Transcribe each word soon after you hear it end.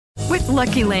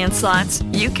Lucky Land Slots,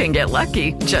 you can get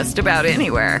lucky just about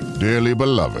anywhere. Dearly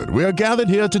beloved, we are gathered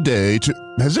here today to...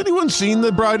 Has anyone seen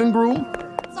the bride and groom?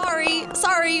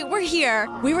 Sorry, we're here.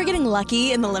 We were getting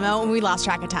lucky in the limo and we lost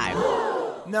track of time.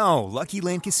 No, Lucky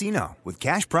Land Casino, with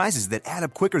cash prizes that add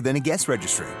up quicker than a guest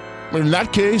registry. In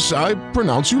that case, I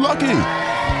pronounce you lucky.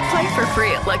 Play for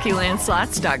free at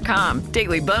LuckyLandSlots.com.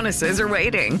 Daily bonuses are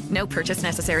waiting. No purchase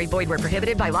necessary. Void where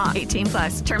prohibited by law.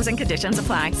 18+. Terms and conditions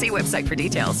apply. See website for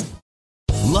details.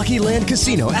 Lucky Land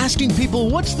Casino, asking people,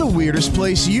 what's the weirdest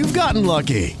place you've gotten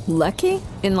lucky? Lucky?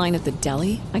 In line at the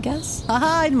deli, I guess?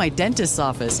 Aha, in my dentist's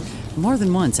office. More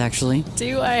than once, actually.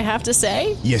 Do I have to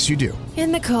say? Yes, you do.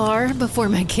 In the car before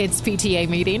my kids' PTA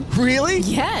meeting. Really?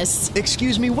 Yes.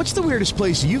 Excuse me, what's the weirdest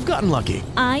place you've gotten lucky?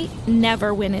 I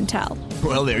never win and tell.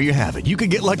 Well, there you have it. You can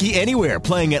get lucky anywhere,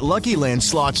 playing at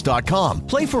LuckyLandSlots.com.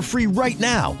 Play for free right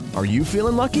now. Are you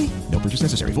feeling lucky? No purchase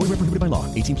necessary. Void where prohibited by law.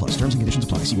 18+. Terms and conditions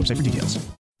apply. See website for details.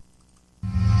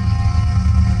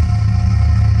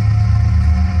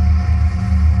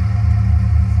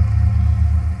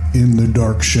 In the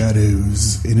dark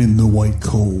shadows and in the white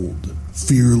cold,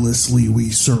 fearlessly we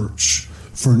search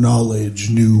for knowledge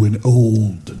new and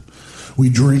old. We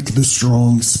drink the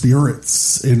strong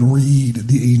spirits and read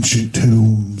the ancient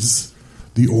tomes.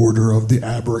 The order of the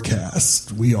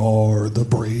Abracast, we are the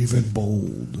brave and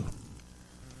bold.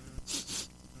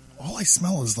 All I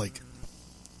smell is like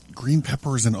green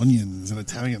peppers and onions and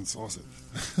Italian sausage.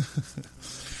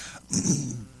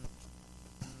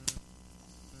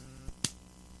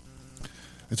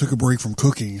 I took a break from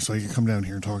cooking so I could come down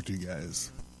here and talk to you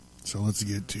guys. So let's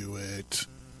get to it.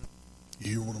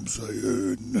 You hear what I'm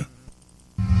saying?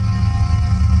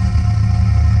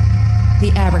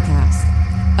 The Abracast.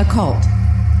 Occult.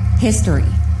 History.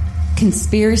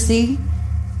 Conspiracy.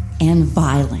 And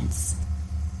violence.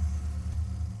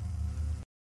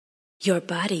 Your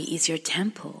body is your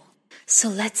temple, so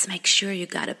let's make sure you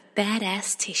got a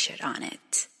badass t-shirt on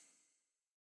it.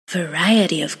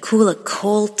 Variety of cool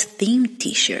occult themed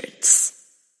t-shirts.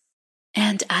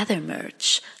 And other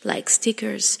merch like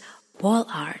stickers, wall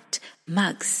art,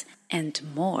 mugs, and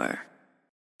more.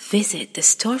 Visit the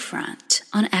storefront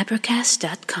on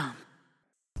abracast.com.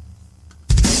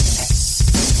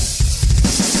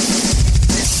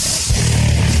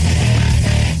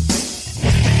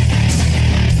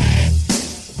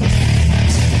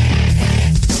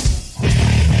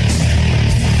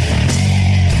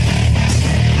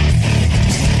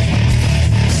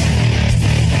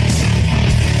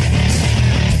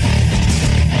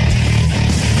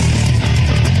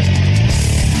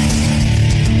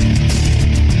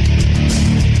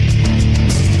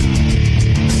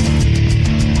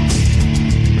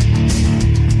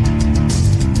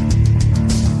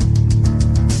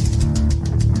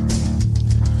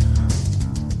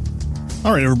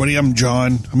 All right, everybody, I'm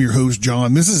John. I'm your host,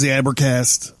 John. This is the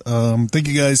Abracast. Thank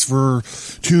you guys for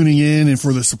tuning in and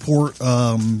for the support.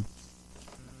 So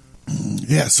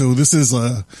this is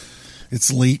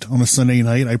it's late on a Sunday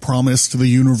night. I promised to the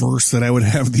universe that I would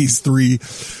have these 3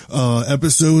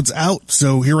 episodes out.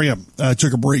 So here I am. I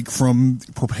took a break from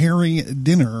preparing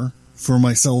dinner for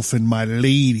myself and my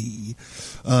lady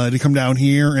to come down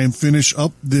here and finish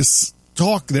up this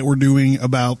talk that we're doing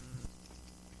about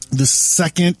the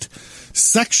second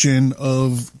section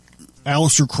of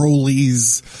Aleister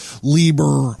Crowley's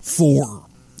Liber 4.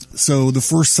 So the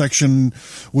first section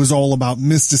was all about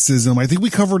mysticism. I think we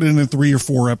covered it in 3 or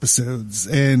 4 episodes.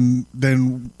 And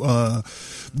then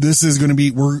this is going to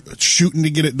be, we're shooting to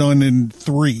get it done in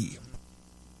 3.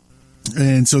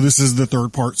 And so this is the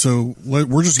 3rd part. So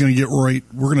we're just going to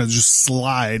we're going to just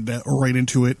slide right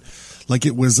into it like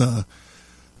it was a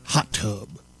hot tub.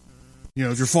 You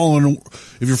know, if you're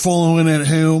following at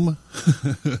home,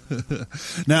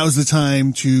 now is the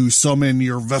time to summon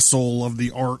your vessel of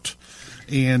the art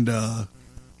and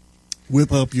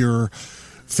whip up your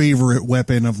favorite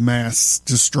weapon of mass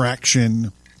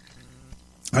distraction.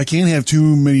 I can't have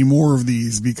too many more of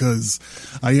these because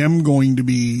I am going to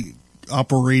be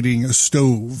operating a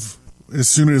stove as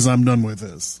soon as I'm done with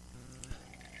this.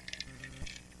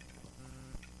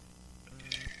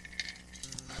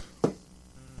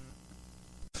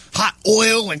 Hot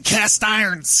oil and cast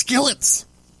iron skillets.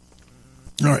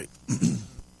 All right.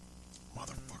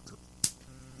 Motherfucker.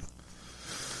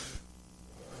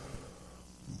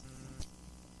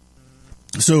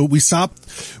 So we stopped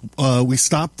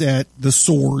at the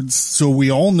swords. So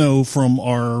we all know from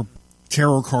our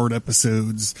tarot card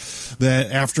episodes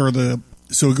that after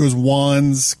so it goes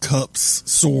wands, cups,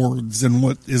 swords, and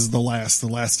what is the last? The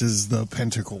last is the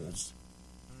pentacles.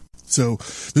 So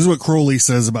this is what Crowley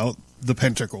says about the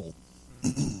pentacle.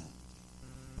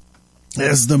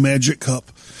 As the magic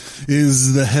cup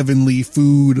is the heavenly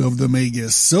food of the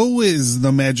magus, so is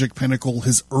the magic pentacle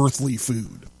his earthly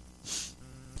food.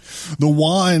 The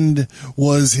wand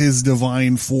was his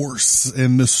divine force,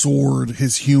 and the sword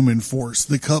his human force.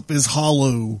 The cup is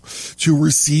hollow to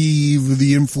receive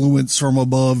the influence from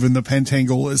above, and the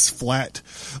pentacle is flat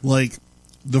like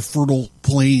the fertile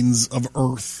plains of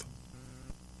earth.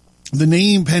 The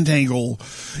name pentacle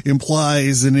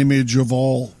implies an image of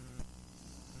all,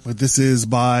 but this is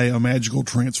by a magical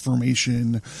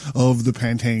transformation of the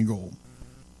pentacle.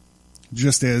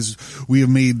 Just as we have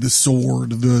made the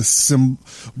sword the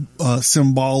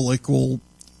symbolical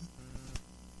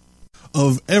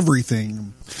of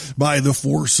everything by the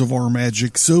force of our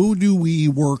magic, so do we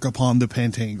work upon the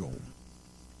pentacle.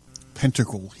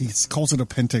 Pentacle. He calls it a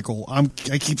pentacle. I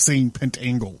keep saying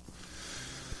pentangle.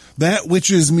 That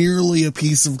which is merely a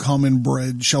piece of common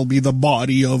bread shall be the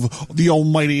body of the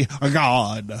Almighty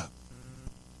God.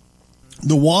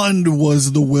 The wand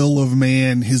was the will of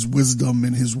man, his wisdom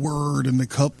and his word, and the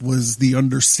cup was the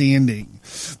understanding,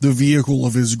 the vehicle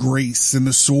of his grace, and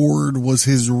the sword was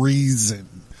his reason.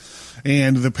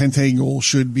 And the pentacle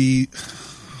shall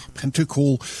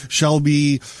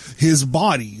be his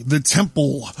body, the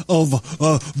temple of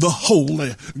the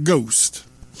Holy Ghost.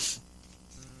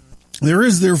 There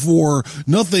is therefore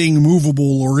nothing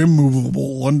movable or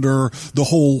immovable under the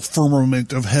whole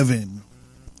firmament of heaven,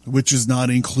 which is not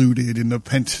included in the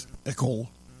pentacle,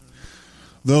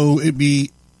 though it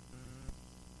be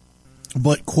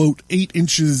but, quote, 8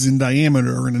 inches in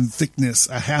diameter and in thickness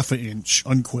a half an inch,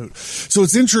 unquote. So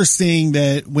it's interesting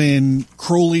that when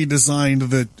Crowley designed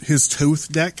his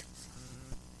Thoth deck,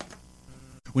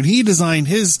 when he designed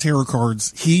his tarot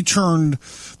cards, he turned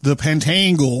the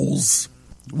pentangles,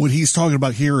 what he's talking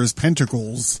about here is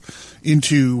pentacles,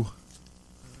 into,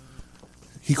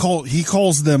 he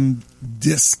calls them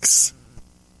discs.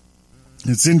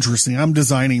 It's interesting. I'm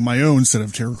designing my own set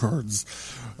of tarot cards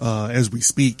as we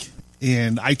speak,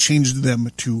 and I changed them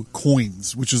to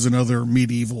coins, which is another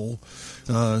medieval.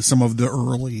 Some of the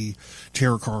early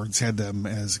tarot cards had them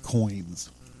as coins.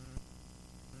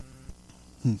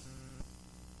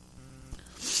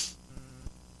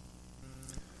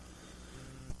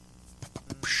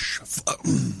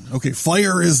 Okay,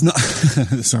 fire is not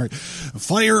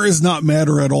fire is not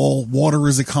matter at all. Water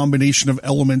is a combination of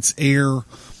elements. Air,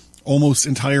 almost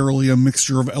entirely a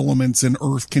mixture of elements, and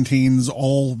earth contains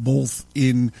all both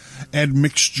in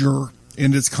admixture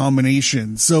and its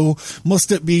combination. So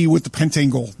must it be with the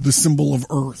pentacle, the symbol of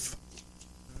earth.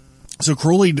 So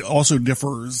Crowley also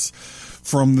differs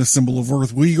from the symbol of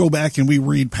earth. We go back and we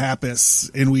read Pappas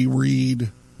and we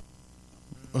read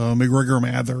McGregor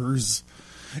Mathers,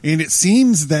 and it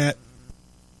seems that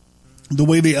the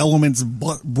way the elements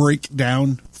break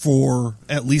down for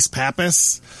at least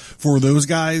Pappas, for those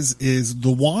guys, is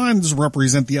the wands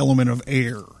represent the element of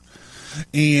air,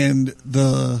 and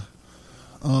the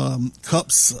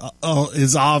cups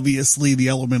is obviously the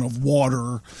element of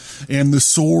water, and the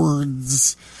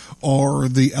swords are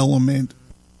the element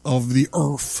of the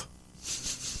earth,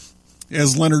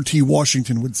 as Leonard T.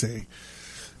 Washington would say.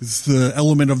 It's the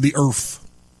element of the earth,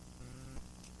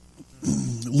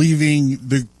 leaving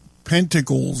the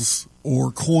pentacles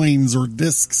or coins or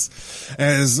discs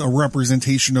as a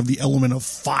representation of the element of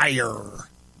fire.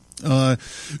 You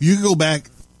can go back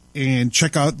and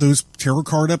check out those tarot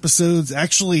card episodes.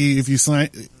 Actually, if you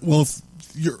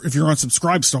if you're on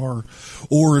Subscribestar,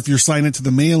 or if you're signed into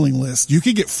the mailing list, you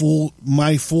can get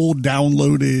my full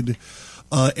downloaded,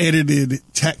 edited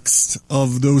text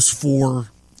of those 4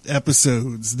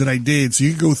 episodes that I did. So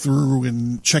you can go through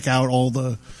and check out all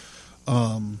the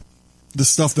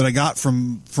stuff that I got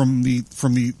from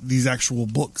these actual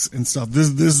books and stuff. This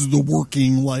is the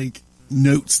working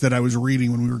notes that I was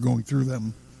reading when we were going through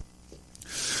them.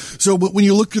 So, but when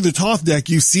you look through the Thoth deck,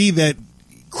 you see that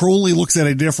Crowley looks at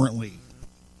it differently.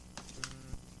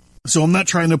 So I'm not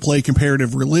trying to play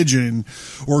comparative religion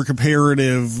or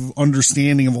comparative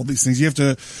understanding of all these things. You have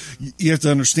to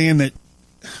understand that,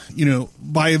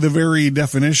 by the very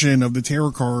definition of the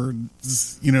tarot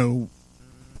cards,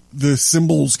 the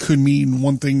symbols could mean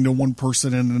one thing to one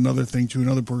person and another thing to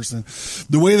another person.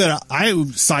 The way that I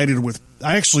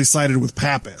actually sided with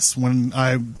Pappas when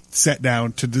I sat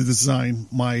down to design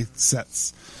my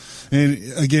sets. And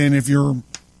again, if you're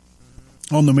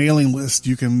on the mailing list,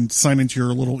 you can sign into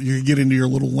you can get into your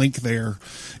little link there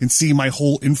and see my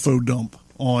whole info dump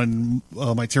on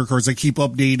my tarot cards. I keep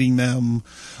updating them.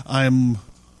 I'm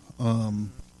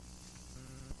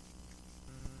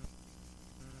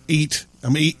 8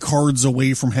 cards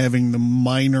away from having the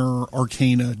minor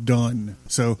arcana done.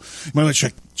 So you might want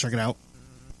to check it out.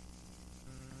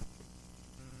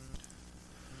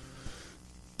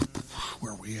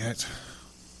 where are we at?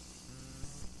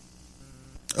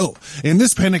 Oh, and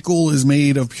this pentacle is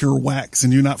made of pure wax,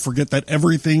 and do not forget that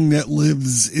everything that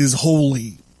lives is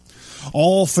holy.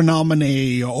 All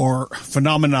phenomena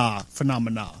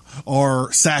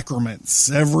are sacraments.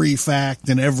 Every fact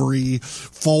and every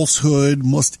falsehood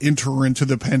must enter into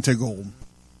the pentacle.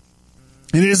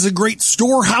 It is a great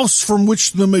storehouse from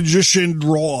which the magician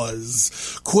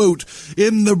draws. Quote,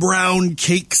 in the brown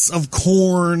cakes of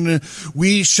corn,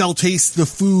 we shall taste the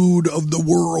food of the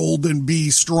world and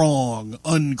be strong,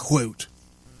 unquote.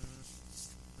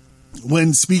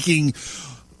 When speaking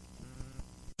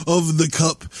of the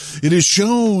cup, it is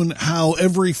shown how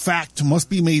every fact must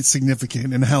be made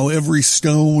significant and how every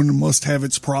stone must have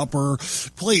its proper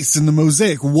place in the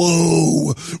mosaic.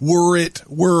 Woe,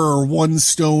 were one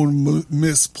stone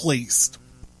misplaced.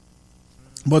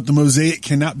 But the mosaic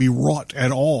cannot be wrought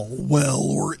at all, well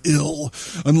or ill,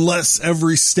 unless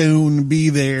every stone be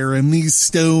there, and these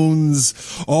stones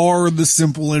are the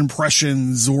simple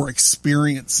impressions or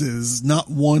experiences,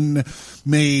 not one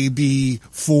may be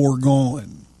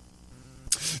foregone.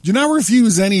 Do not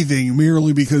refuse anything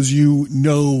merely because you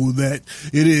know that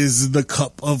it is the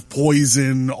cup of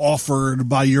poison offered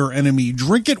by your enemy.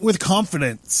 Drink it with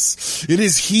confidence. It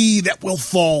is he that will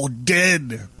fall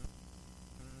dead.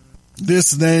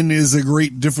 This then is a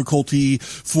great difficulty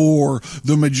for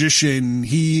the magician.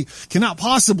 He cannot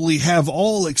possibly have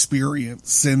all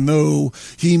experience, and though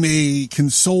he may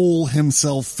console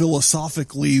himself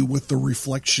philosophically with the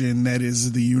reflection that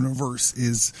is the universe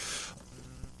is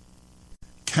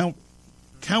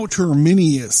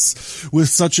counterminious with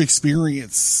such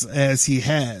experience as he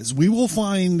has, we will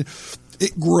find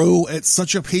it grow at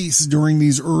such a pace during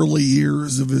these early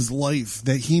years of his life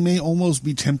that he may almost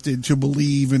be tempted to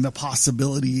believe in the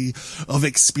possibility of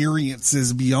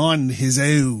experiences beyond his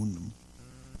own.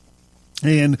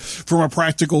 And from a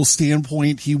practical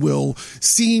standpoint, he will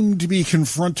seem to be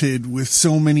confronted with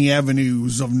so many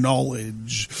avenues of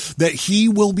knowledge that he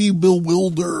will be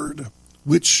bewildered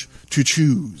which to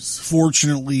choose.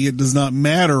 Fortunately, it does not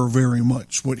matter very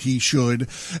much what he should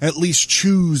at least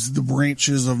choose the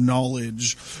branches of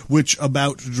knowledge which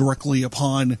about directly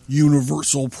upon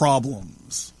universal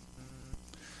problems.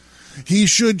 He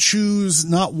should choose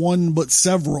not one but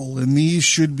several, and these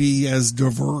should be as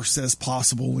diverse as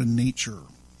possible in nature.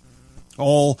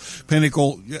 I'm going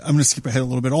to skip ahead a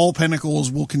little bit. All pentacles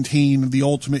will contain the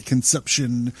ultimate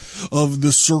conception of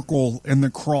the circle and the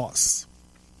cross.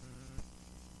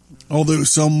 Although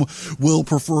some will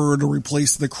prefer to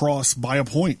replace the cross by a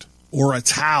point, or a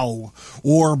tau,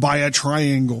 or by a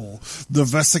triangle. The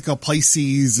Vesica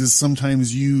Pisces is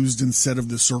sometimes used instead of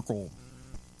the circle,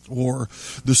 or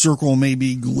the circle may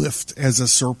be glyphed as a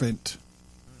serpent.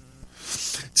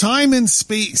 Time and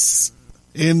space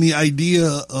and the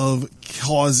idea of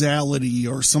causality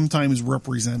are sometimes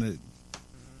represented.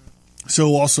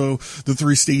 So also the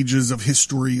three stages of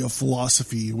history of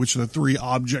philosophy, which the three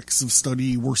objects of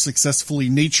study were successfully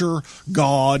nature,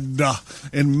 God,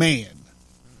 and man.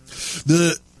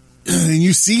 And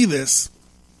you see this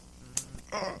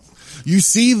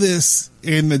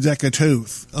in the deck of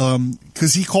Thoth,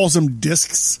 because he calls them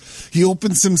discs. He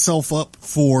opens himself up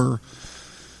for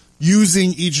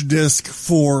using each disc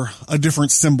for a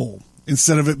different symbol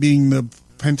instead of it being the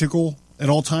pentacle at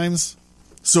all times.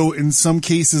 So in some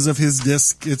cases of his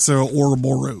disc, it's a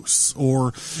Ouroboros,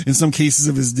 or in some cases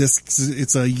of his discs,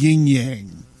 it's a yin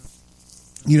yang,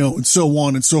 and so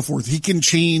on and so forth. He can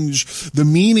change the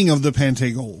meaning of the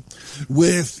pentacle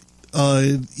with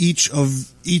each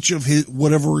of his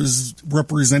whatever is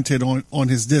represented on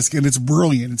his disc, and it's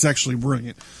brilliant. It's actually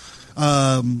brilliant.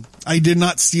 I did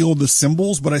not steal the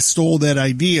symbols, but I stole that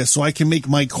idea, so I can make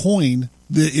my coin,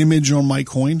 the image on my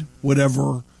coin,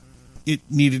 whatever it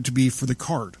needed to be for the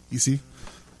card, you see?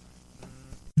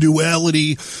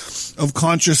 Duality of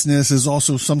consciousness is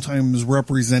also sometimes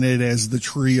represented as the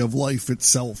tree of life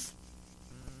itself.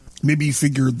 Maybe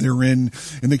figured therein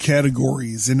in the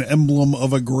categories. An emblem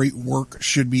of a great work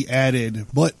should be added,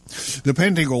 but the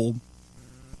pentacle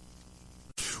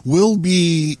will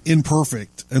be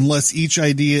imperfect unless each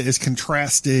idea is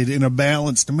contrasted in a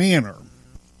balanced manner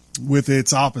with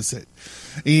its opposite,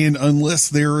 and unless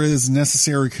there is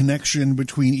necessary connection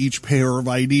between each pair of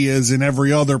ideas and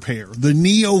every other pair. The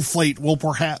neophyte will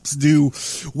perhaps do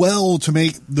well to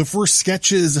make the first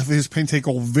sketches of his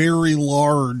pentacle very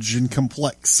large and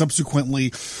complex,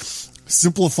 subsequently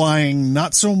simplifying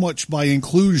not so much by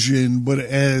inclusion but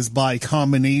as by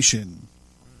combination.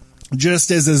 Just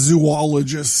as a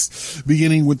zoologist,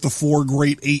 beginning with the 4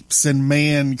 great apes and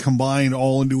man, combined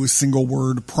all into a single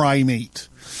word, primate.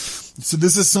 So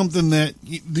this is something that,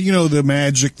 you know, the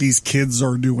magic these kids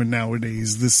are doing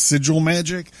nowadays, this sigil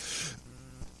magic.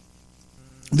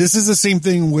 This is the same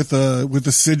thing with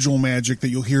the sigil magic that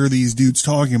you'll hear these dudes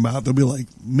talking about. They'll be like,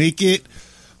 make it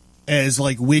as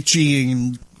like witchy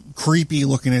and creepy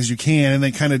looking as you can, and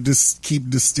they kind of just keep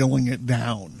distilling it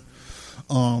down.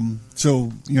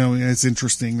 So, you know, it's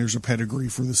interesting. There's a pedigree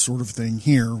for this sort of thing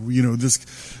here. You know,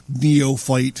 this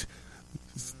neophyte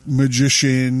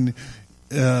magician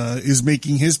is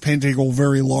making his pentacle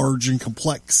very large and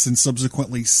complex and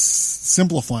subsequently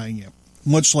simplifying it,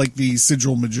 much like the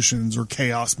sigil magicians or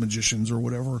chaos magicians or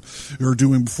whatever are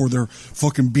doing before they're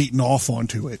fucking beaten off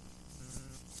onto it.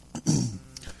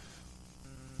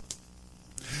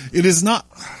 It is not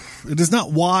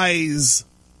wise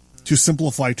to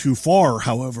simplify too far,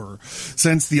 however,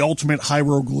 since the ultimate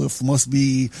hieroglyph must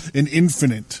be an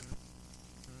infinite.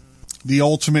 The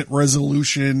ultimate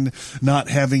resolution not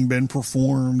having been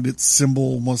performed, its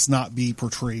symbol must not be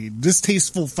portrayed.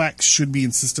 Distasteful facts should be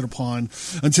insisted upon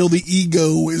until the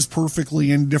ego is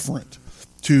perfectly indifferent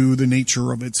to the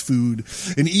nature of its food.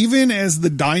 And even as the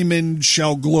diamond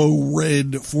shall glow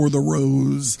red for the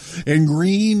rose and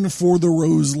green for the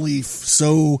rose leaf,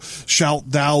 so shalt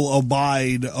thou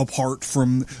abide apart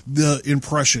from the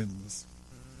impressions.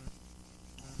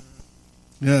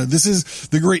 Yeah, this is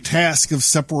the great task of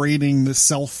separating the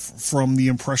self from the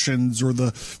impressions, or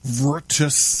the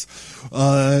virtus,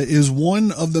 is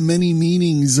one of the many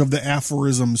meanings of the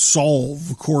aphorism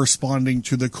solve, corresponding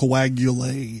to the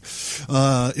coagulae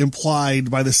implied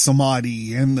by the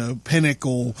samadhi, and the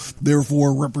pinnacle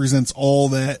therefore represents all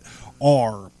that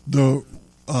are, the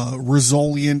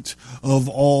resilient of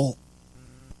all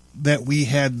that we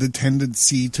had the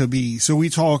tendency to be. So we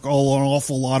talk an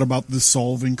awful lot about the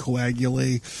solving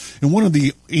coagulae in one of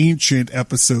the ancient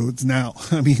episodes. Now,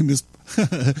 I mean, this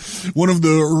one of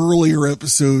the earlier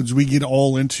episodes, we get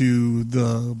all into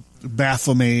the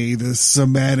Baphomet, the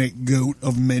somatic goat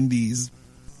of Mendes,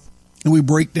 and we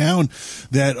break down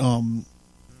that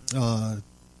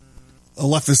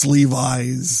Alephus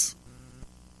Levi's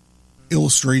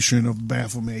illustration of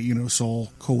Baphomet, you know,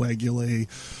 Sol coagulae,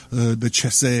 the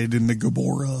Chesed and the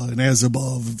Gabora, and as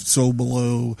above, so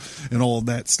below, and all of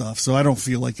that stuff. So I don't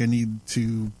feel like I need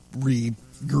to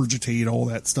regurgitate all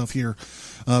that stuff here.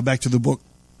 Back to the book.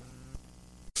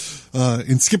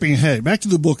 And skipping ahead, back to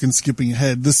the book and skipping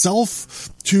ahead. The self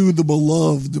to the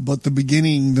beloved, but the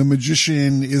beginning, the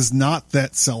magician is not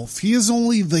that self. He is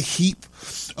only the heap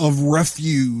of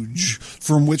refuge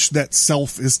from which that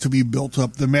self is to be built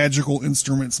up. The magical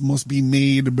instruments must be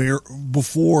made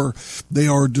before they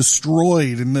are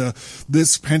destroyed. And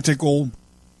this pentacle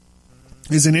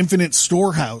is an infinite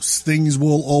storehouse. Things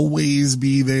will always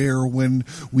be there when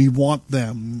we want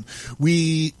them.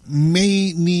 We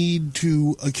may need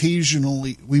to it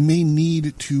occasionally.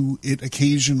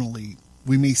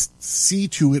 We may see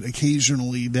to it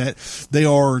occasionally that they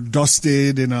are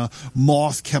dusted and a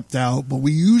moth kept out, but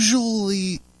we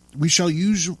shall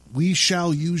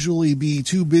usually be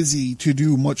too busy to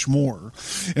do much more.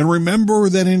 And remember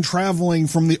that in traveling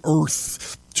from the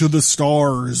earth to the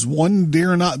stars, one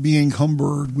dare not be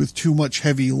encumbered with too much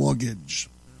heavy luggage.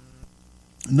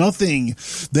 Nothing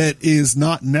that is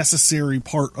not necessary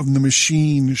part of the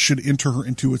machine should enter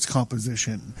into its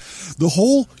composition. The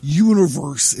whole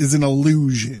universe is an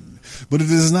illusion, but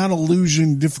it is not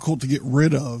illusion difficult to get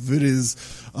rid of. It is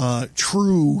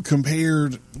true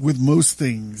compared with most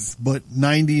things, but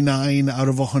 99 out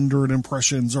of 100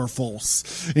 impressions are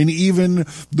false, and even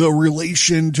the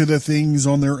relation to the things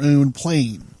on their own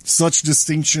plane. Such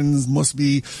distinctions must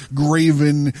be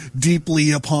graven deeply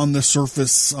upon the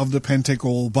surface of the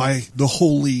pentacle by the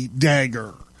holy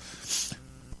dagger.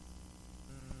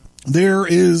 There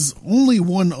is only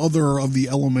one other of the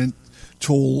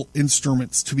elemental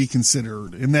instruments to be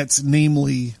considered, and that's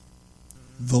namely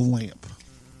the lamp.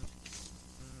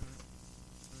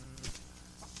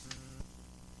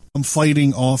 I'm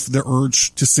fighting off the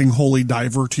urge to sing Holy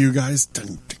Diver to you guys.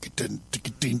 Dun, dun, dun,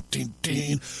 dun, dun,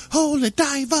 dun. Holy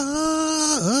Diver!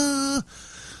 I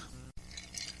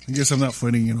guess I'm not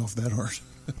fighting it off that hard.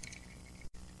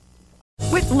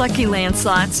 With Lucky Land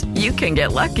Slots, you can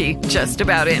get lucky just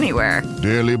about anywhere.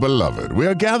 Dearly beloved, we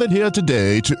are gathered here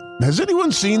today to... Has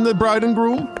anyone seen the bride and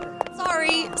groom?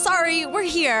 Sorry, we're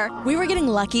here. We were getting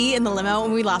lucky in the limo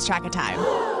and we lost track of time.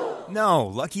 No,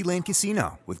 Lucky Land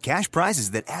Casino, with cash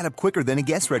prizes that add up quicker than a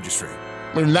guest registry.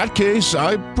 In that case,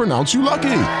 I pronounce you lucky.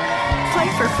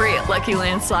 Play for free at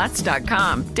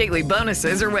LuckyLandSlots.com. Daily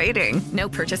bonuses are waiting. No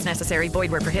purchase necessary.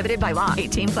 Void where prohibited by law.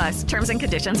 18+. Terms and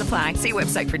conditions apply. See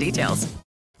website for details.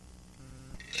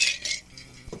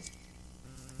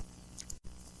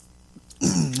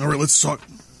 All right, let's talk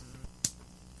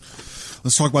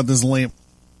about this lamp.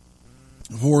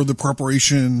 For the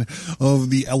preparation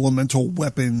of the elemental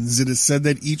weapons, it is said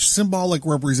that each symbolic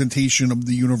representation of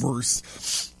the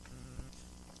universe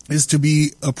is to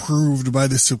be approved by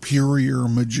the superior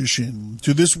magician.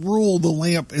 To this rule, the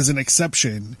lamp is an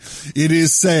exception. It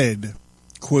is said,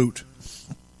 quote,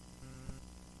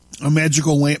 "A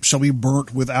magical lamp shall be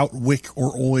burnt without wick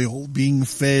or oil, being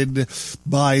fed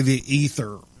by the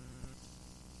ether.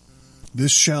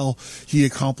 This shall he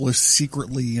accomplish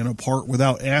secretly and apart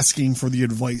without asking for the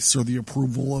advice or the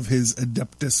approval of his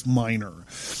adeptus minor."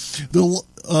 The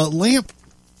lamp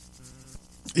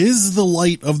is the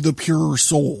light of the pure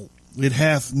soul. It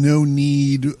hath no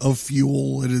need of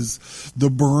fuel. It is the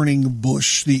burning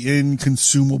bush, the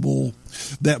inconsumable,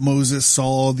 that Moses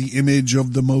saw, the image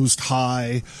of the Most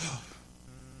High.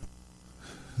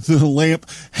 The lamp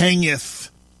hangeth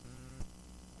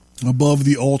above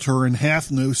the altar and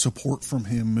hath no support from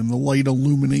him, and the light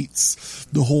illuminates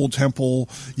the whole temple,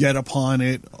 yet upon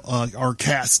it are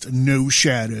cast no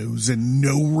shadows and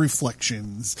no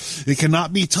reflections. It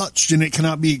cannot be touched and it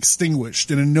cannot be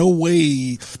extinguished, and in no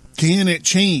way can it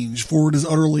change, for it is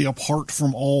utterly apart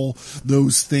from all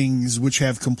those things which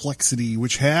have complexity,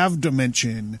 which have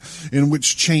dimension, in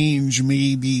which change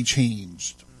may be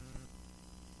changed.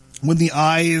 When the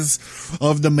eyes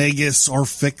of the magus are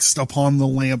fixed upon the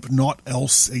lamp, naught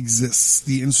else exists.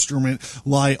 The instrument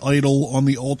lie idle on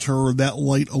the altar. That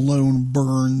light alone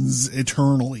burns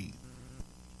eternally.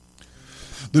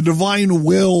 The divine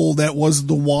will that was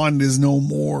the wand is no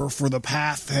more, for the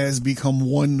path has become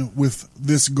one with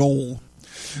this goal.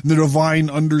 The divine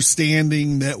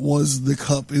understanding that was the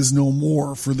cup is no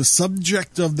more, for the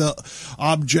subject of the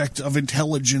object of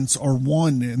intelligence are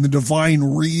one, and the divine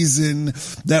reason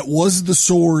that was the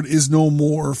sword is no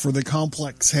more, for the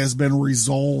complex has been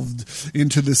resolved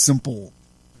into the simple.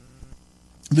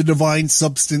 The divine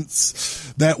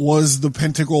substance that was the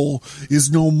pentacle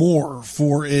is no more,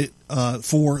 for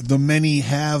the many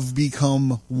have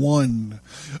become one,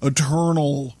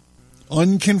 eternal,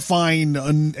 unconfined,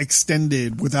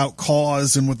 unextended, without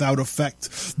cause and without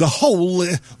effect. The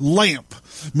holy lamp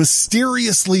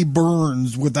mysteriously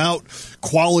burns without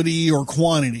quality or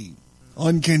quantity.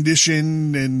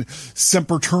 Unconditioned and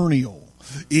sempiternal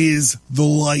is the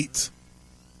light.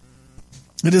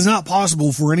 It is not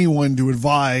possible for anyone to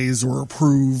advise or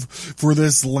approve, for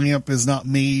this lamp is not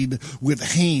made with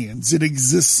hands. It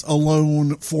exists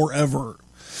alone forever.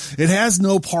 It has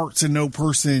no parts and no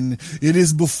person. It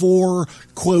is before,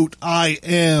 quote, I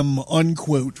am,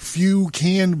 unquote. Few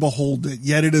can behold it,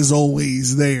 yet it is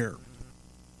always there.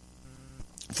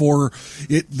 For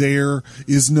it there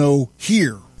is no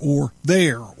here, or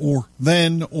there, or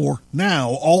then, or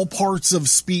now. All parts of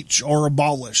speech are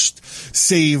abolished,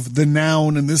 save the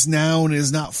noun, and this noun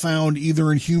is not found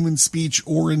either in human speech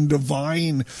or in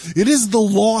divine. It is the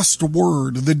lost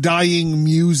word, the dying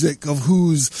music of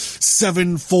whose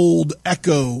sevenfold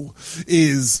echo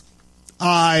is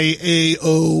I, A,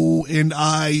 O, and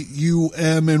I, U,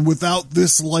 M, and without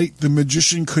this light the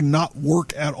magician could not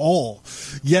work at all.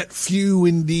 Yet few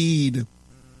indeed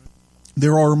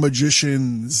there are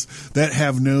magicians that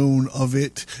have known of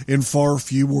it, and far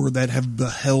fewer that have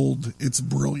beheld its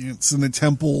brilliance. And the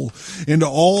temple and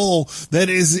all that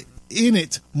is in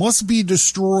it must be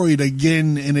destroyed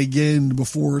again and again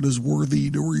before it is worthy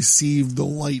to receive the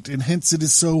light. And hence it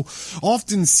is so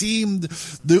often seemed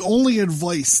the only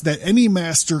advice that any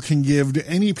master can give to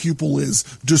any pupil is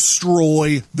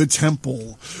destroy the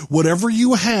temple. Whatever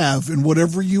you have and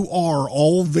whatever you are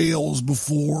all veils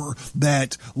before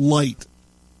that light.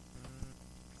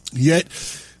 Yet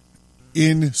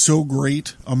in so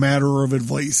great a matter of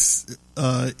advice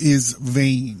is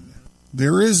vain.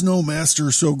 There is no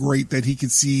master so great that he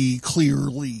could see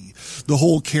clearly the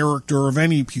whole character of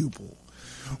any pupil.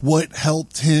 What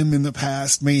helped him in the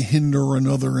past may hinder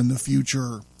another in the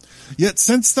future. Yet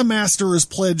since the master is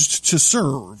pledged to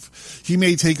serve, he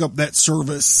may take up that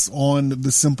service on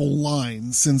the simple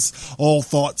line. Since all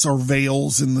thoughts are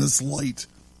veils in this light,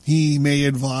 he may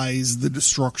advise the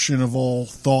destruction of all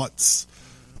thoughts.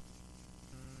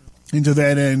 And to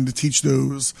that end, teach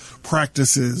those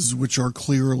practices which are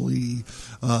clearly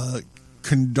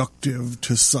conductive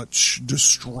to such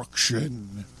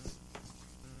destruction.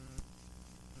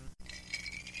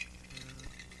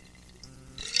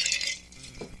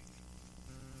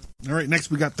 All right,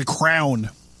 next we got the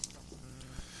crown.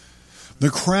 The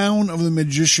crown of the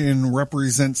magician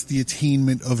represents the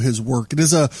attainment of his work. It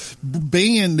is a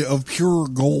band of pure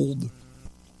gold,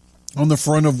 on the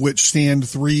front of which stand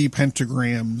 3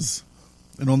 pentagrams.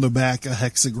 and on the back a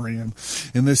hexagram.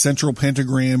 And the central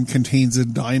pentagram contains a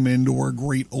diamond or a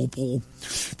great opal.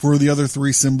 For the other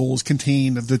three symbols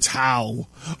contain the Tau.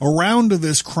 Around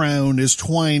this crown is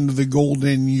twined the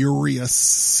golden Urias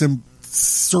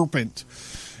serpent,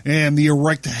 and the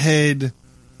erect head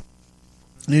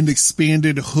and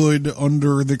expanded hood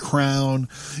under the crown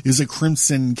is a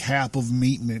crimson cap of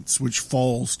maintenance which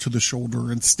falls to the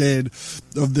shoulder. Instead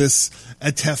of this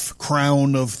Atef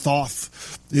crown of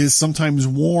Thoth is sometimes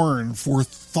worn, for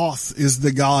Thoth is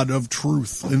the god of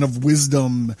truth and of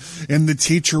wisdom and the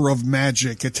teacher of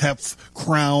magic. Atef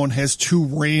crown has 2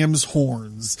 ram's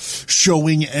horns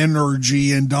showing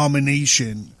energy and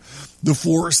domination, the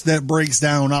force that breaks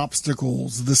down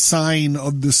obstacles, the sign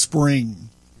of the spring.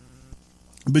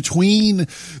 Between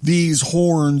these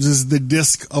horns is the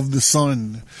disk of the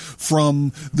sun.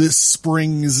 From this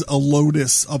springs a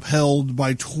lotus upheld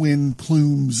by twin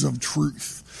plumes of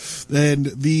truth, and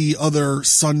the other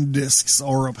sun disks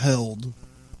are upheld.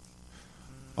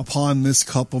 Upon this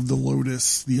cup of the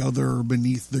lotus, the other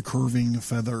beneath the curving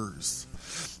feathers.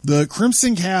 The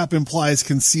crimson cap implies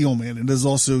concealment. It is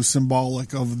also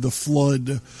symbolic of the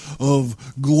flood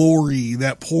of glory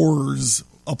that pours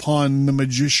upon the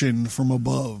magician from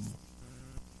above.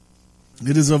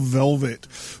 It is of velvet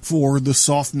for the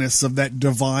softness of that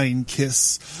divine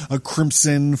kiss, a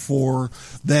crimson for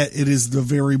that it is the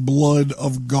very blood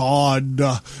of God,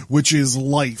 which is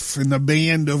life, and the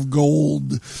band of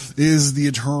gold is the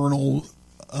eternal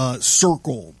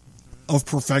circle of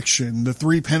perfection. The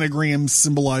 3 pentagrams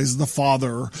symbolize the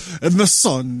Father and the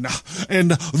Son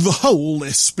and the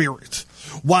Holy Spirit,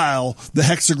 while the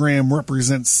hexagram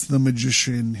represents the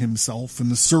magician himself,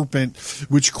 and the serpent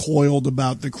which coiled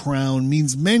about the crown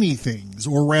means many things,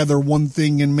 or rather one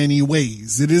thing in many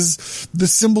ways. It is the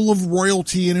symbol of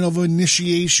royalty and of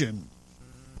initiation,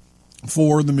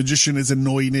 for the magician is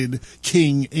anointed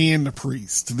king and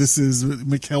priest. This is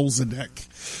Melchizedek.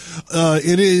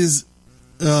 It is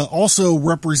also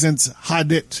represents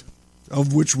Hadit,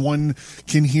 of which one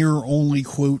can hear only,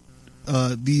 quote,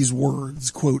 these words,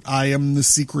 quote, I am the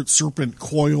secret serpent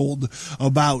coiled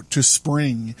about to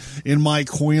spring. In my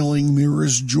coiling there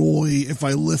is joy if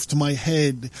I lift my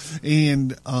head,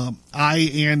 and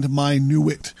I and my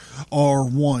Nuit are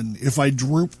one. If I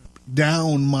droop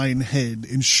down mine head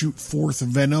and shoot forth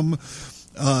venom,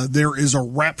 there is a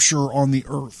rapture on the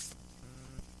earth,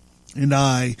 and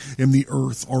I and the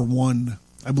earth are one.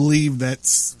 I believe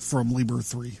that's from Liber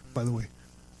 3, by the way.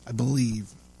 I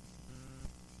believe.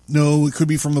 No, it could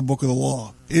be from the Book of the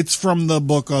Law. It's from the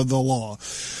Book of the Law.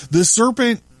 The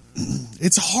serpent,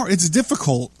 it's hard, it's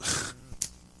difficult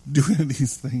doing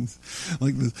these things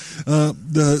like this.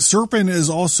 The serpent is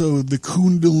also the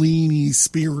Kundalini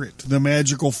spirit, the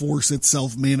magical force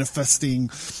itself, manifesting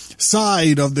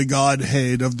side of the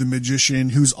Godhead of the magician,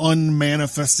 whose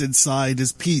unmanifested side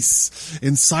is peace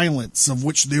and silence, of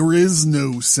which there is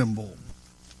no symbol.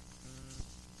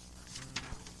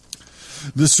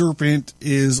 The serpent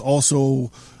is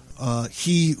also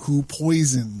he who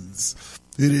poisons.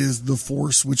 It is the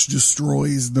force which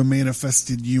destroys the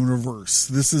manifested universe.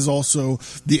 This is also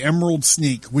the emerald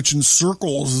snake, which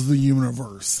encircles the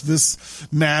universe. This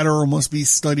matter must be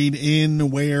studied in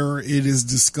where it is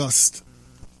discussed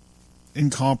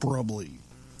incomparably.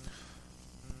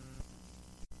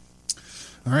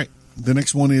 All right. The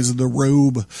next one is the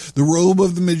robe. The robe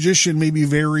of the magician may be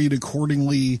varied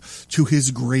accordingly to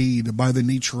his grade by the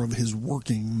nature of his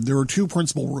working. There are 2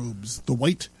 principal robes, the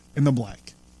white and the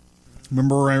black.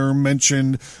 Remember I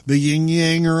mentioned the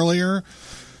yin-yang earlier?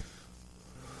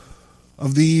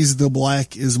 Of these, the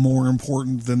black is more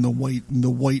important than the white, and the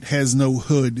white has no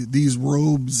hood. These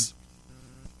robes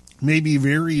may be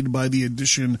varied by the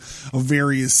addition of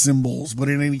various symbols, but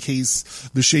in any case,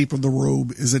 the shape of the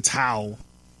robe is a tau.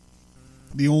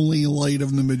 The only light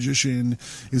of the magician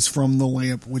is from the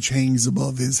lamp which hangs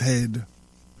above his head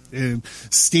and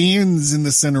stands in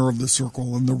the center of the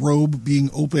circle, and the robe being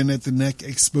open at the neck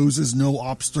exposes no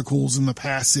obstacles in the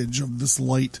passage of this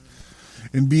light.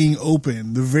 And being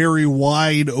open, the very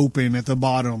wide open at the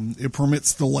bottom, it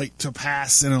permits the light to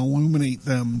pass and illuminate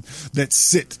them that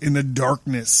sit in the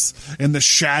darkness and the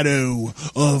shadow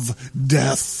of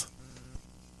death.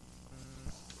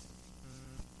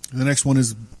 The next one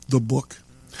is the book.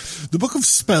 The book of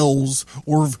spells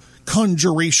or of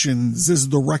conjurations is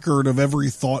the record of every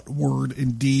thought, word,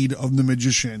 and deed of the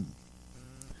magician.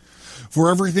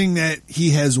 For everything that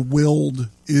he has willed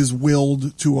is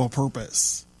willed to a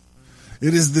purpose.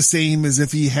 It is the same as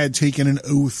if he had taken an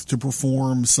oath to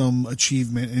perform some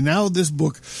achievement. And now this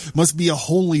book must be a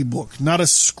holy book, not a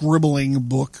scribbling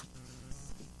book.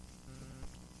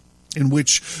 in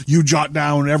which you jot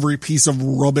down every piece of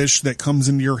rubbish that comes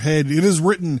into your head. It is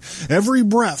written, every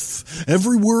breath,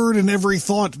 every word, and every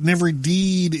thought, and every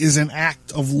deed is an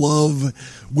act of love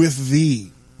with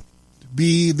thee.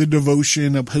 Be the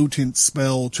devotion a potent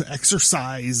spell to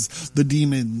exorcise the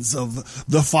demons of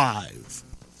the five.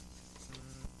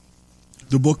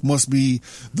 The book must be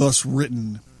thus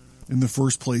written. In the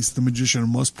first place, the magician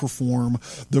must perform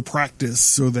the practice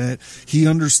so that he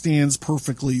understands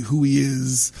perfectly who he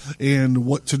is and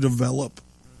what to develop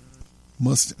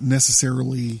must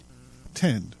necessarily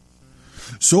tend.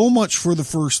 So much for the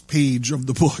first page of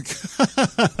the book.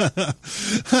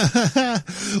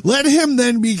 Let him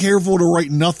then be careful to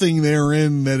write nothing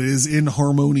therein that is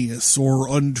inharmonious or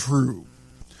untrue.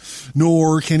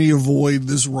 Nor can he avoid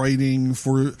this writing,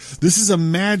 for this is a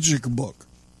magic book.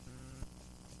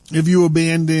 If you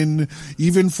abandon,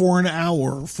 even for an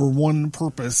hour, for one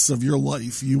purpose of your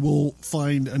life, you will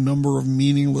find a number of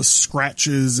meaningless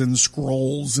scratches and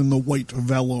scrawls in the white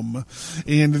vellum,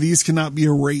 and these cannot be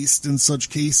erased in such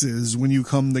cases. When you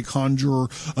come to conjure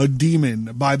a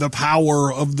demon by the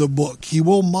power of the book, he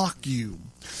will mock you,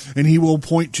 and he will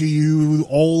point to you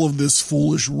all of this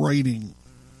foolish writing.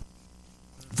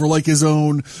 For like his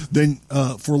own, then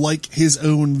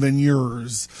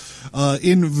yours.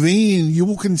 In vain, you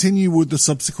will continue with the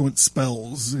subsequent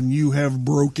spells, and you have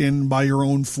broken by your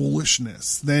own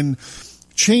foolishness. Then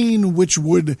chain which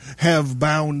would have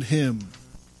bound him.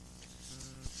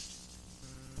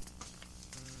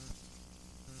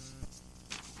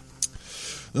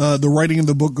 The writing of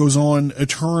the book goes on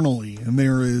eternally, and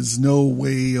there is no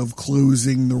way of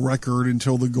closing the record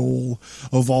until the goal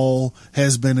of all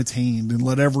has been attained. And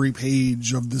let every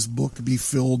page of this book be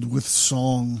filled with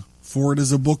song, for it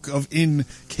is a book of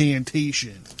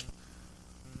incantation.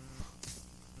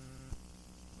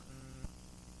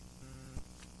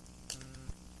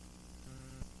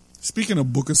 Speaking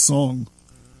of book of song,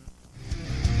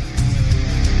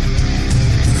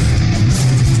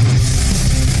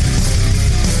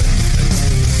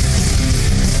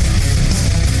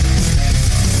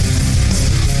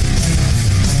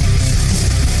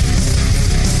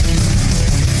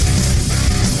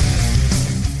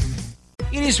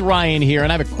 It is Ryan here,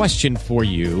 and I have a question for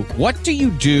you. What do you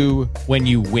do when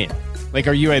you win? Like,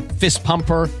 are you a fist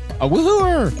pumper, a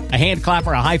woohooer, a hand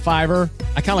clapper, a high fiver?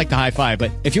 I kind of like the high five,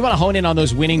 but if you want to hone in on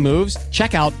those winning moves,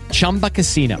 check out Chumba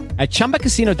Casino. At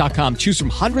ChumbaCasino.com, choose from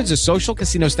hundreds of social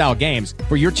casino-style games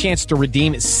for your chance to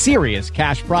redeem serious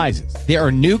cash prizes. There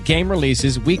are new game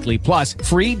releases weekly, plus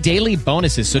free daily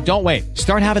bonuses, so don't wait.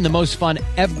 Start having the most fun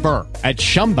ever at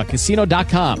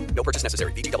ChumbaCasino.com. No purchase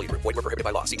necessary. VGW. Void where prohibited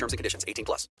by law. See terms and conditions.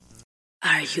 18+.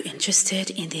 Are you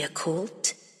interested in the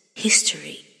occult,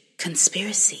 history,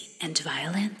 conspiracy, and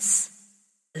violence?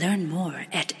 Learn more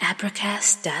at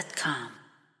abracast.com.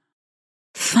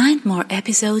 Find more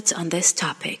episodes on this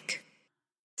topic.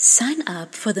 Sign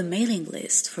up for the mailing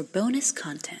list for bonus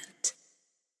content.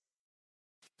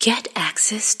 Get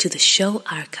access to the show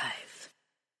archive.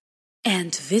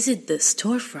 And visit the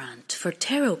storefront for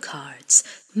tarot cards,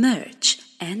 merch,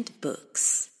 and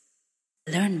books.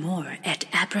 Learn more at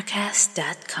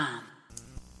abracast.com.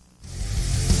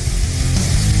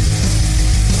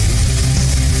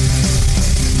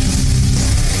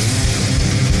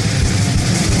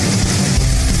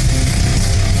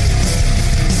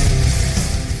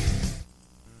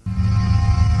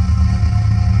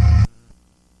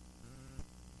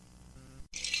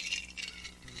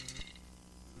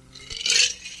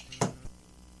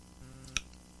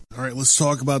 All right, let's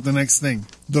talk about the next thing,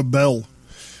 the bell.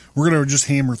 We're going to just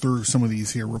hammer through some of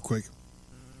these here real quick.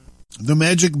 The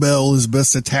magic bell is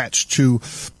best attached to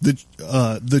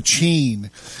the chain.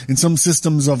 In some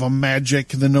systems of a magic,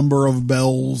 the number of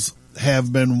bells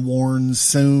have been worn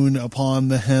sewn upon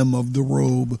the hem of the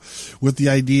robe with the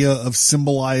idea of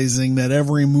symbolizing that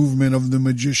every movement of the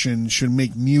magician should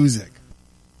make music.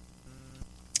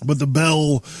 But the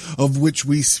bell of which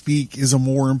we speak is a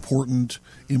more important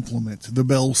implement. The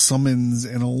bell summons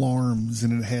and alarms,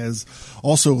 and it has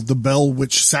also the bell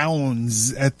which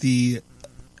sounds at the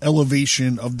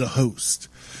elevation of the host.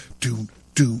 Doom,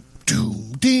 doom,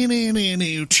 doom.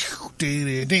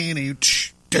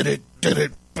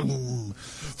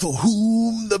 For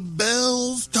whom the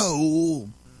bells toll.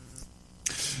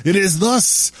 It is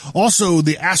thus also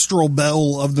the astral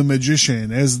bell of the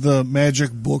magician. As the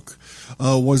magic book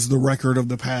was the record of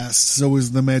the past, so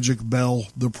is the magic bell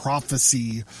the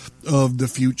prophecy of the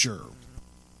future.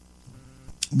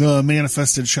 The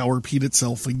manifested shall repeat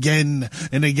itself again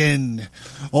and again.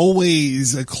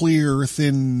 Always a clear,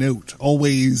 thin note.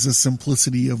 Always a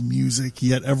simplicity of music,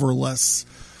 yet ever less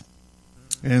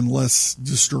and less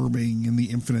disturbing in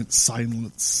the infinite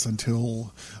silence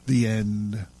until the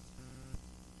end.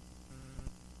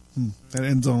 That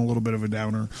ends on a little bit of a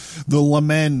downer. The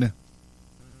Lamen.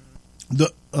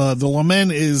 The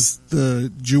Lamen is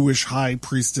the Jewish high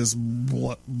priestess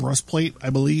breastplate, I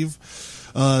believe.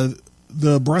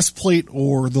 The breastplate,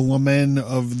 or the Lamen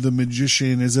of the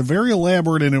magician, is a very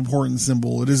elaborate and important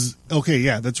symbol. It is, okay,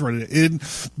 yeah, that's right. In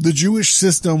the Jewish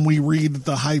system, we read that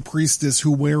the high priestess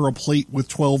who wear a plate with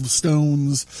 12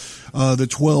 stones, the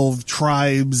 12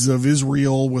 tribes of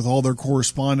Israel with all their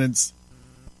correspondence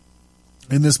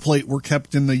in this plate were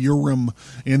kept in the Urim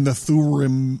and the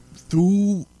Thummim.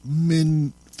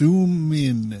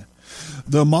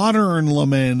 The modern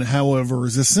Lamen, however,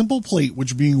 is a simple plate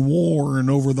which, being worn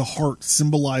over the heart,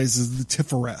 symbolizes the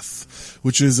Tifereth,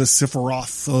 which is a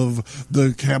Sephiroth of the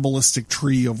Kabbalistic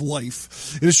tree of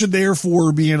life. It should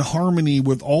therefore be in harmony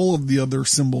with all of the other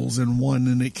symbols in one,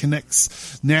 and it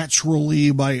connects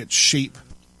naturally by its shape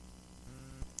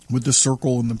with the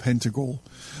circle and the pentacle.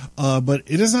 But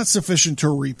it is not sufficient to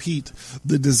repeat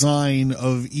the design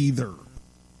of either.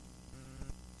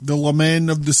 The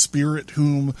Lamen of the spirit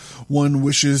whom one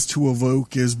wishes to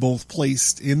evoke is both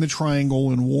placed in the triangle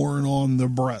and worn on the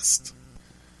breast.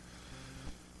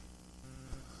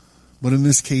 But in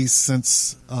this case,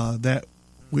 since that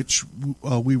which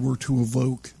we were to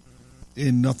evoke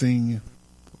in nothing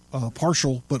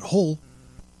partial but whole,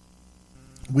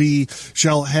 we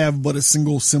shall have but a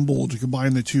single symbol to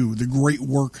combine the two. The great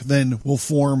work then will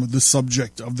form the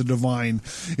subject of the divine.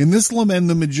 In this Lamen,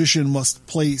 the magician must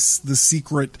place the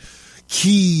secret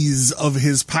keys of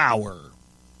his power.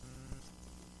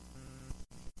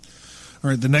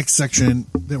 All right, the next section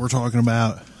that we're talking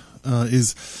about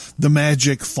is the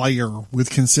magic fire, with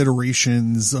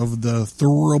considerations of the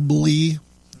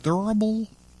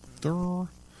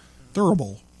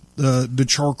the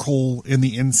charcoal and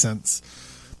the incense.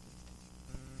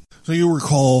 So you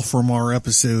recall from our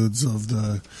episodes of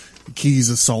the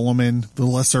Keys of Solomon, the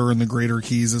lesser and the greater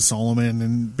Keys of Solomon,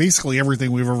 and basically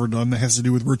everything we've ever done that has to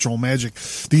do with ritual magic.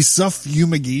 These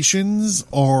suffumigations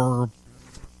are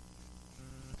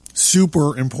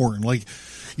super important. Like,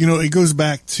 you know, it goes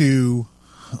back to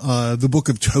the book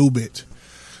of Tobit,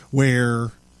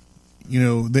 where, you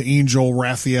know, the angel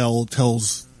Raphael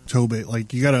tells Tobit,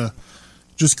 like, you gotta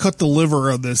just cut the liver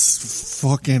of this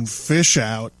fucking fish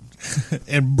out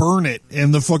and burn it,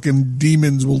 and the fucking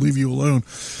demons will leave you alone.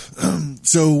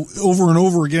 So over and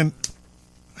over again,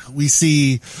 we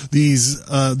see these,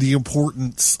 the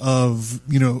importance of,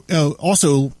 you know,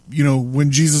 also, you know, when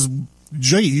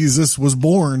Jesus was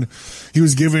born, he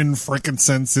was given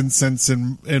frankincense, incense,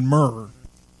 and myrrh.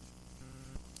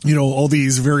 You know, all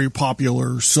these very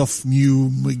popular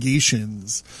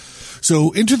suffumigations.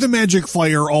 So into the magic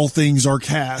fire all things are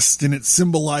cast, and it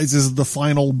symbolizes the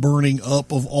final burning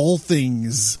up of all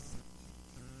things.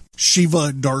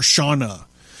 Shiva Darshana.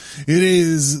 It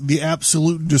is the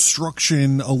absolute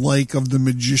destruction alike of the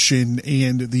magician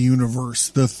and the universe.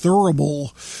 The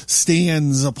thurible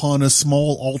stands upon a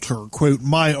small altar. Quote,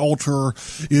 "My altar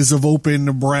is of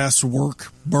open brass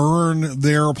work. Burn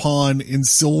thereupon in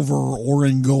silver or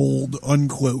in gold."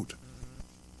 Unquote.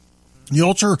 The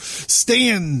altar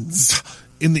stands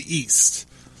in the east,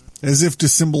 as if to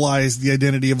symbolize the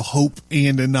identity of hope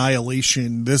and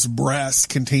annihilation. This brass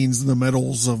contains the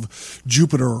metals of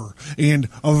Jupiter and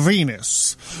of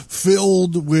Venus,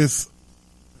 filled with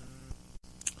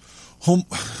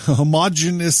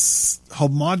homogeneous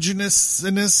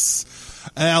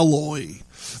alloy.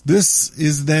 This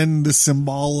is then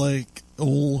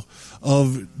symbolical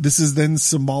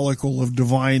of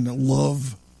divine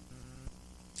love.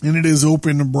 And it is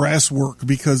open brass work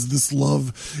because this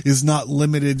love is not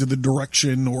limited to the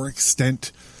direction or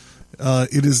extent.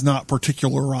 It is not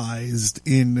particularized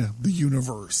in the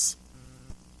universe.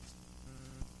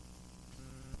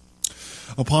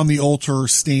 Upon the altar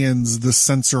stands the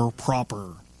censer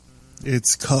proper.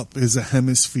 Its cup is a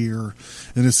hemisphere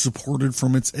and is supported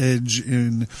from its edge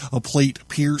in a plate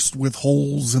pierced with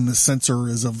holes, and the censer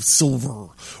is of silver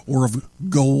or of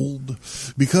gold,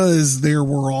 because there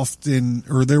were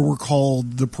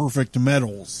called the perfect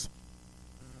metals.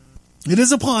 It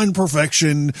is upon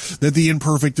perfection that the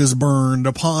imperfect is burned.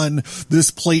 Upon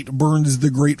this plate burns the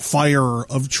great fire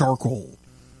of charcoal,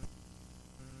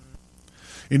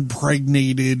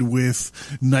 impregnated with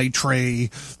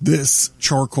nitrate. This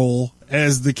charcoal,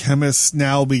 as the chemists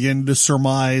now begin to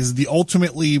surmise, the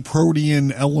ultimately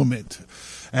protean element,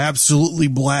 absolutely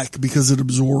black because it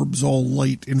absorbs all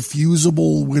light,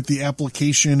 infusible with the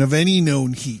application of any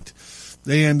known heat,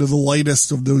 and the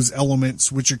lightest of those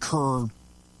elements which occur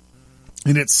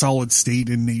in its solid state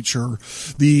in nature,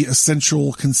 the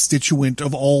essential constituent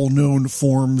of all known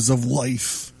forms of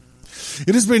life.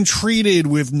 It has been treated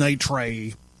with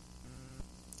niter,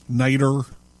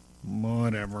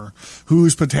 whatever,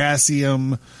 whose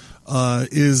potassium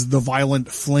is the violent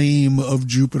flame of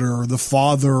Jupiter, the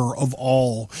father of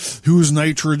all, whose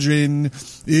nitrogen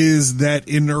is that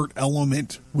inert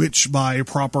element which by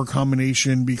proper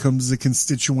combination becomes the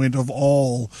constituent of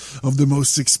all of the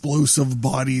most explosive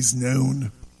bodies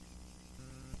known.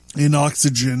 And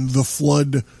oxygen, the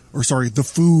food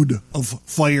of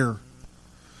fire.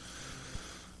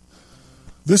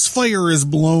 This fire is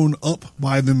blown up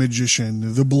by the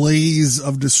magician. The blaze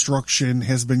of destruction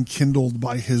has been kindled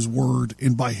by his word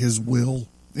and by his will.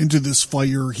 Into this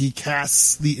fire he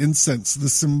casts the incense, the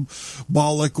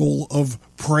symbolical of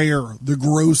prayer, the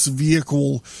gross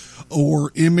vehicle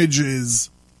or images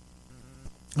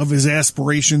of his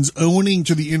aspirations. Owing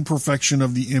to the imperfection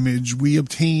of the image, we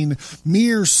obtain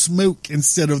mere smoke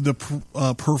instead of the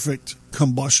perfect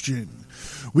combustion.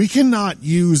 We cannot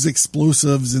use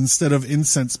explosives instead of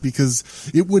incense because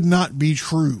it would not be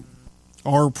true.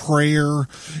 Our prayer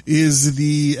is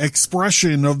the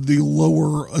expression of the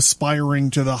lower aspiring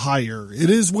to the higher. It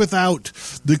is without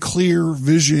the clear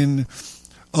vision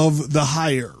of the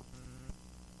higher.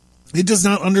 It does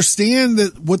not understand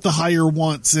that what the higher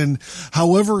wants, and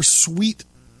however sweet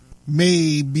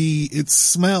may be its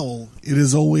smell, it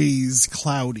is always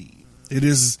cloudy. It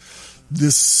is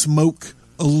this smoke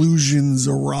illusions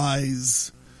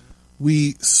arise.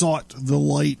 We sought the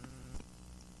light,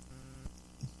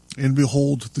 and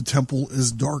behold, the temple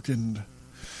is darkened.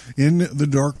 In the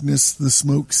darkness, the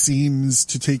smoke seems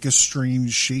to take a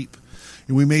strange shape,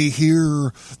 and we may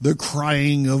hear the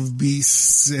crying of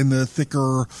beasts, and the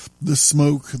thicker the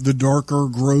smoke, the darker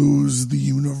grows the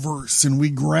universe, and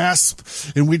we grasp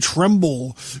and we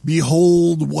tremble.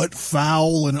 Behold, what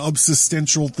foul and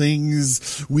subsistential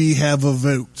things we have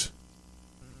evoked.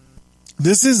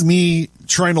 This is me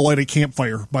trying to light a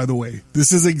campfire, by the way.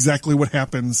 This is exactly what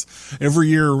happens every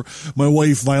year. My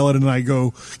wife, Violet, and I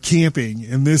go camping,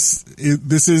 and this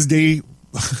is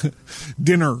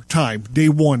dinner time, day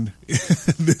one.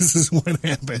 This is what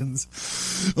happens.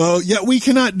 Yet we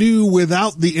cannot do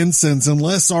without the incense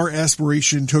unless our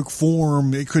aspiration took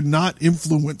form. It could not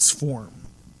influence form.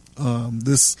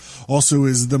 This also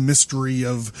is the mystery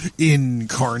of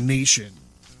incarnation.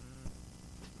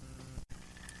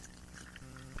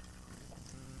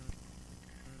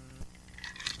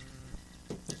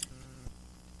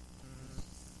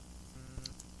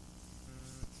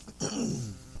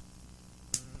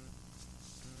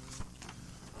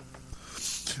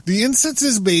 The incense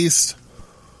is based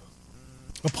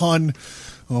upon,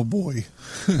 gum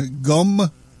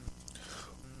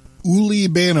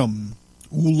ulibanum,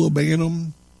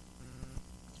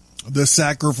 the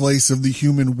sacrifice of the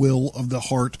human will of the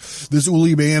heart. This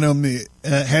ulibanum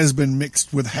has been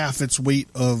mixed with half its weight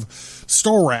of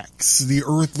storax, the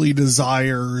earthly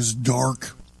desires,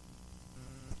 dark,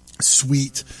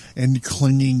 sweet, and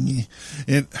clinging.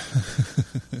 This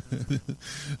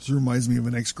reminds me of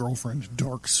an ex-girlfriend.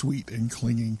 Dark, sweet, and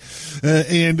clinging.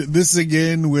 And this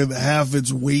again with half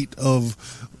its weight of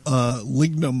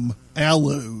lignum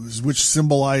aloes, which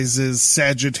symbolizes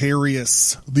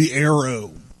Sagittarius, the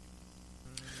arrow.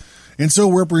 And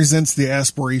so represents the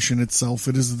aspiration itself.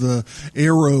 It is the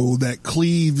arrow that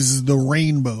cleaves the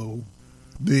rainbow.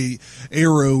 The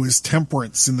arrow is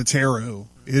temperance in the tarot.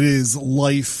 It is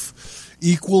life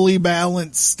equally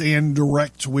balanced and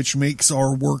direct, which makes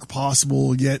our work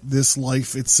possible, yet this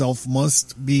life itself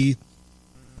must be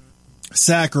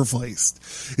sacrificed.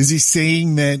 Is he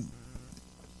saying that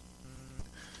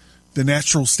the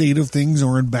natural state of things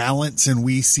are in balance and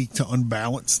we seek to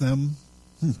unbalance them?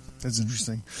 That's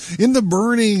interesting. In the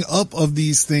burning up of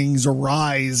these things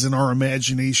arise in our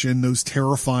imagination those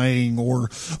terrifying or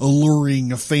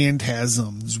alluring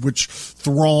phantasms which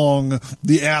throng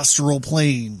the astral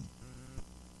plane.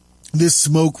 This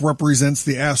smoke represents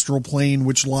the astral plane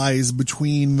which lies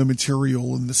between the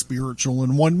material and the spiritual,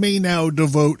 and one may now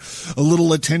devote a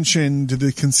little attention to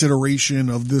the consideration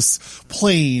of this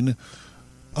plane,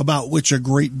 about which a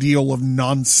great deal of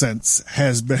nonsense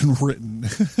has been written.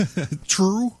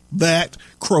 True that,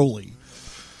 Crowley.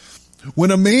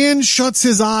 When a man shuts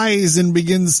his eyes and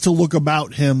begins to look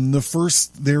about him, the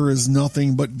first there is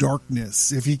nothing but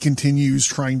darkness. If he continues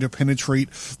trying to penetrate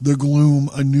the gloom,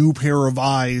 a new pair of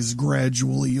eyes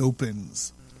gradually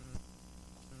opens.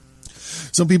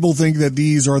 Some people think that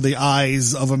these are the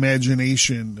eyes of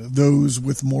imagination. Those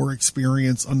with more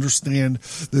experience understand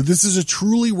that this is a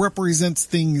truly represents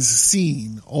things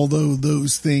seen, although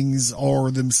those things are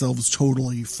themselves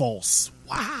totally false.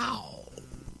 Wow.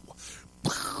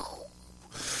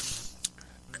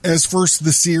 as first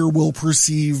the seer will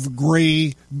perceive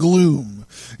gray gloom.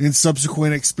 In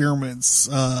subsequent experiments,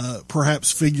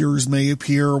 perhaps figures may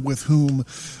appear with whom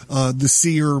the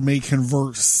seer may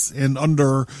converse and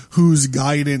under whose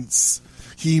guidance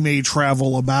he may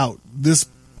travel about. This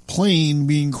plane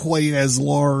being quite as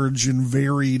large and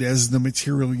varied as the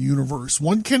material universe.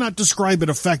 One cannot describe it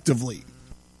effectively.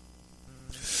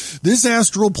 This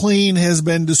astral plane has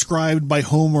been described by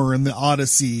Homer in the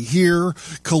Odyssey. Here,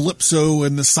 Calypso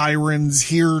and the sirens.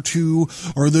 Here, too,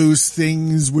 are those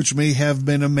things which may have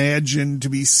been imagined to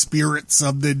be spirits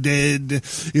of the dead.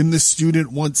 In the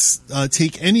student once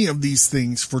take any of these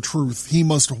things for truth, he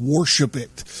must worship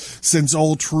it, since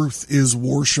all truth is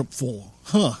worshipful.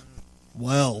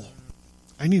 Well,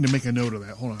 I need to make a note of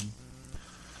that. Hold on.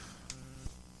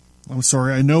 I'm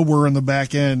sorry. I know we're in the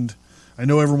back end. I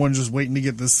know everyone's just waiting to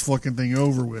get this fucking thing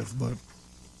over with, but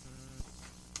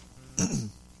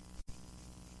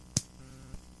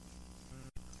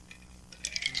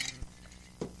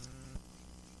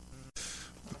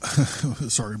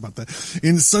sorry about that.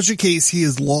 In such a case, he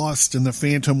is lost and the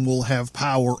phantom will have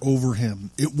power over him.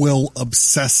 It will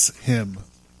obsess him.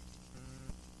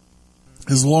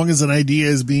 As long as an idea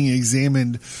is being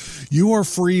examined, you are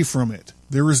free from it.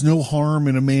 There is no harm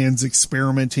in a man's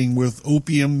experimenting with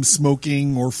opium,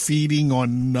 smoking, or feeding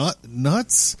on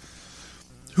nuts.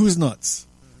 Who's nuts?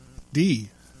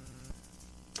 D's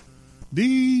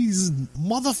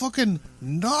motherfucking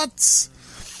nuts.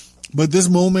 But this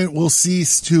moment will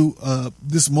cease to,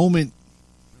 the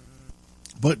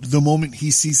moment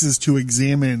he ceases to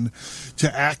examine,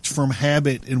 to act from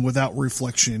habit and without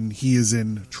reflection, he is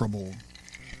in trouble.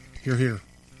 Here.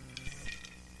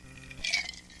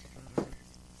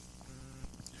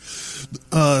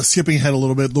 Skipping ahead a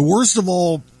little bit, the worst of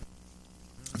all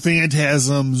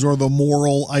phantasms are the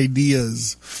moral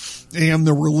ideas and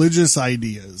the religious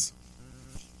ideas.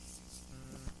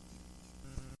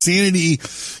 Sanity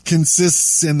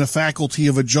consists in the faculty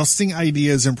of adjusting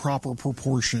ideas in proper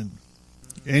proportion.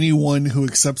 Anyone who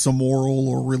accepts a moral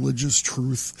or religious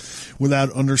truth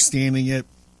without understanding it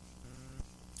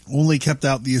only kept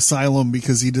out the asylum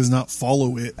because he does not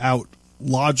follow it out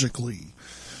logically.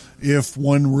 If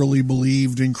one really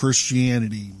believed in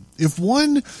Christianity, if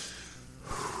one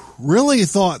really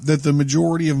thought that the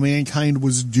majority of mankind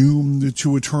was doomed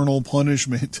to eternal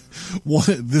punishment,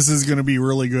 this is going to be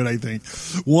really good, I think.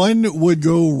 One would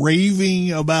go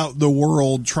raving about the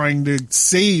world trying to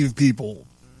save people.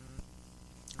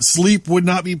 Sleep would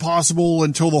not be possible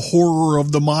until the horror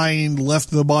of the mind left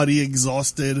the body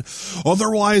exhausted.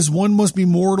 Otherwise, one must be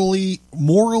morally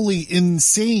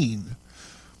insane.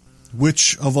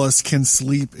 Which of us can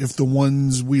sleep if the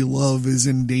ones we love is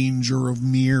in danger of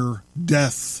mere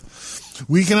death?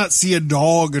 We cannot see a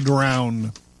dog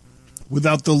drown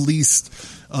without the least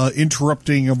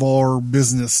interrupting of our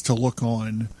business to look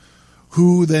on.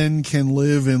 Who then can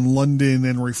live in London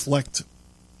and reflect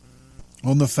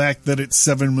on the fact that its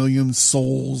 7 million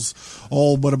souls,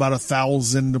 all but about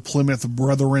 1,000 Plymouth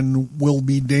brethren, will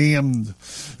be damned?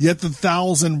 Yet the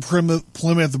 1,000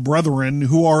 Plymouth brethren,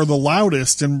 who are the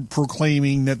loudest in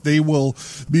proclaiming that they will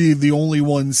be the only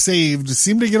ones saved,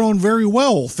 seem to get on very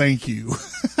well, thank you.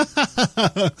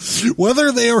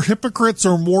 Whether they are hypocrites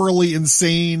or morally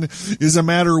insane is a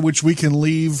matter which we can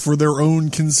leave for their own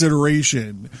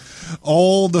consideration.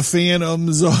 All the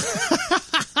phantoms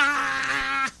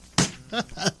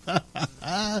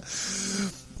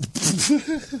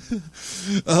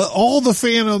all the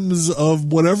phantoms of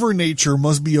whatever nature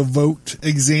must be evoked,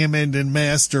 examined, and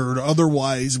mastered.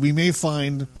 Otherwise, we may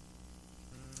find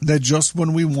that just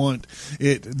when we want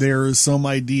it, there is some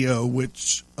idea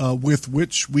with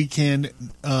which we can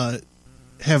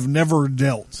have never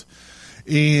dealt.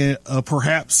 And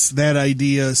perhaps that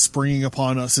idea springing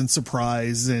upon us in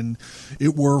surprise, and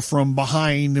it were from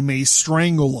behind, may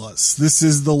strangle us. This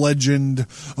is the legend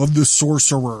of the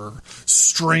sorcerer,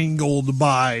 strangled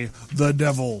by the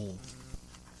devil.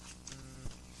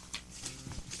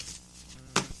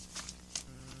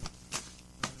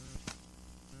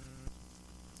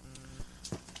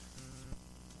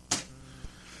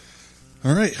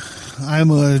 All right.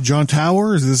 I'm John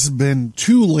Towers. This has been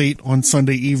too late on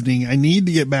Sunday evening. I need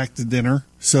to get back to dinner,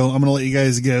 so I'm going to let you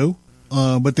guys go.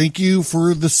 But thank you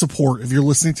for the support. If you're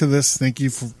listening to this, thank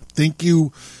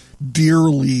you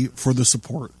dearly for the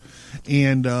support.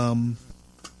 And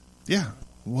yeah,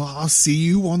 well, I'll see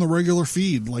you on the regular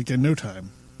feed like in no time.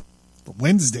 But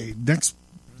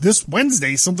this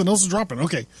Wednesday, something else is dropping.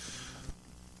 Okay.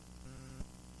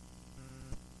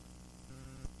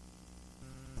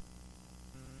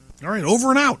 All right, over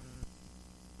and out.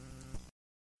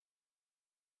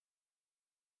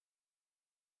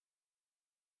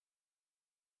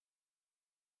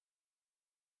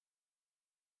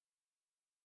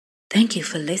 Thank you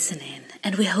for listening,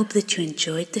 and we hope that you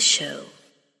enjoyed the show.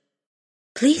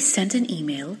 Please send an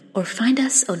email or find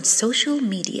us on social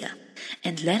media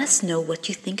and let us know what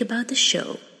you think about the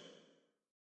show.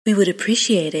 We would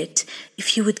appreciate it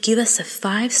if you would give us a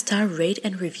 5-star rate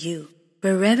and review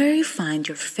wherever you find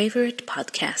your favorite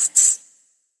podcasts.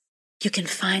 You can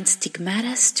find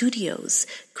Stigmata Studios,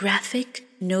 graphic,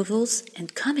 novels,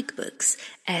 and comic books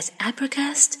at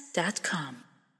apricast.com.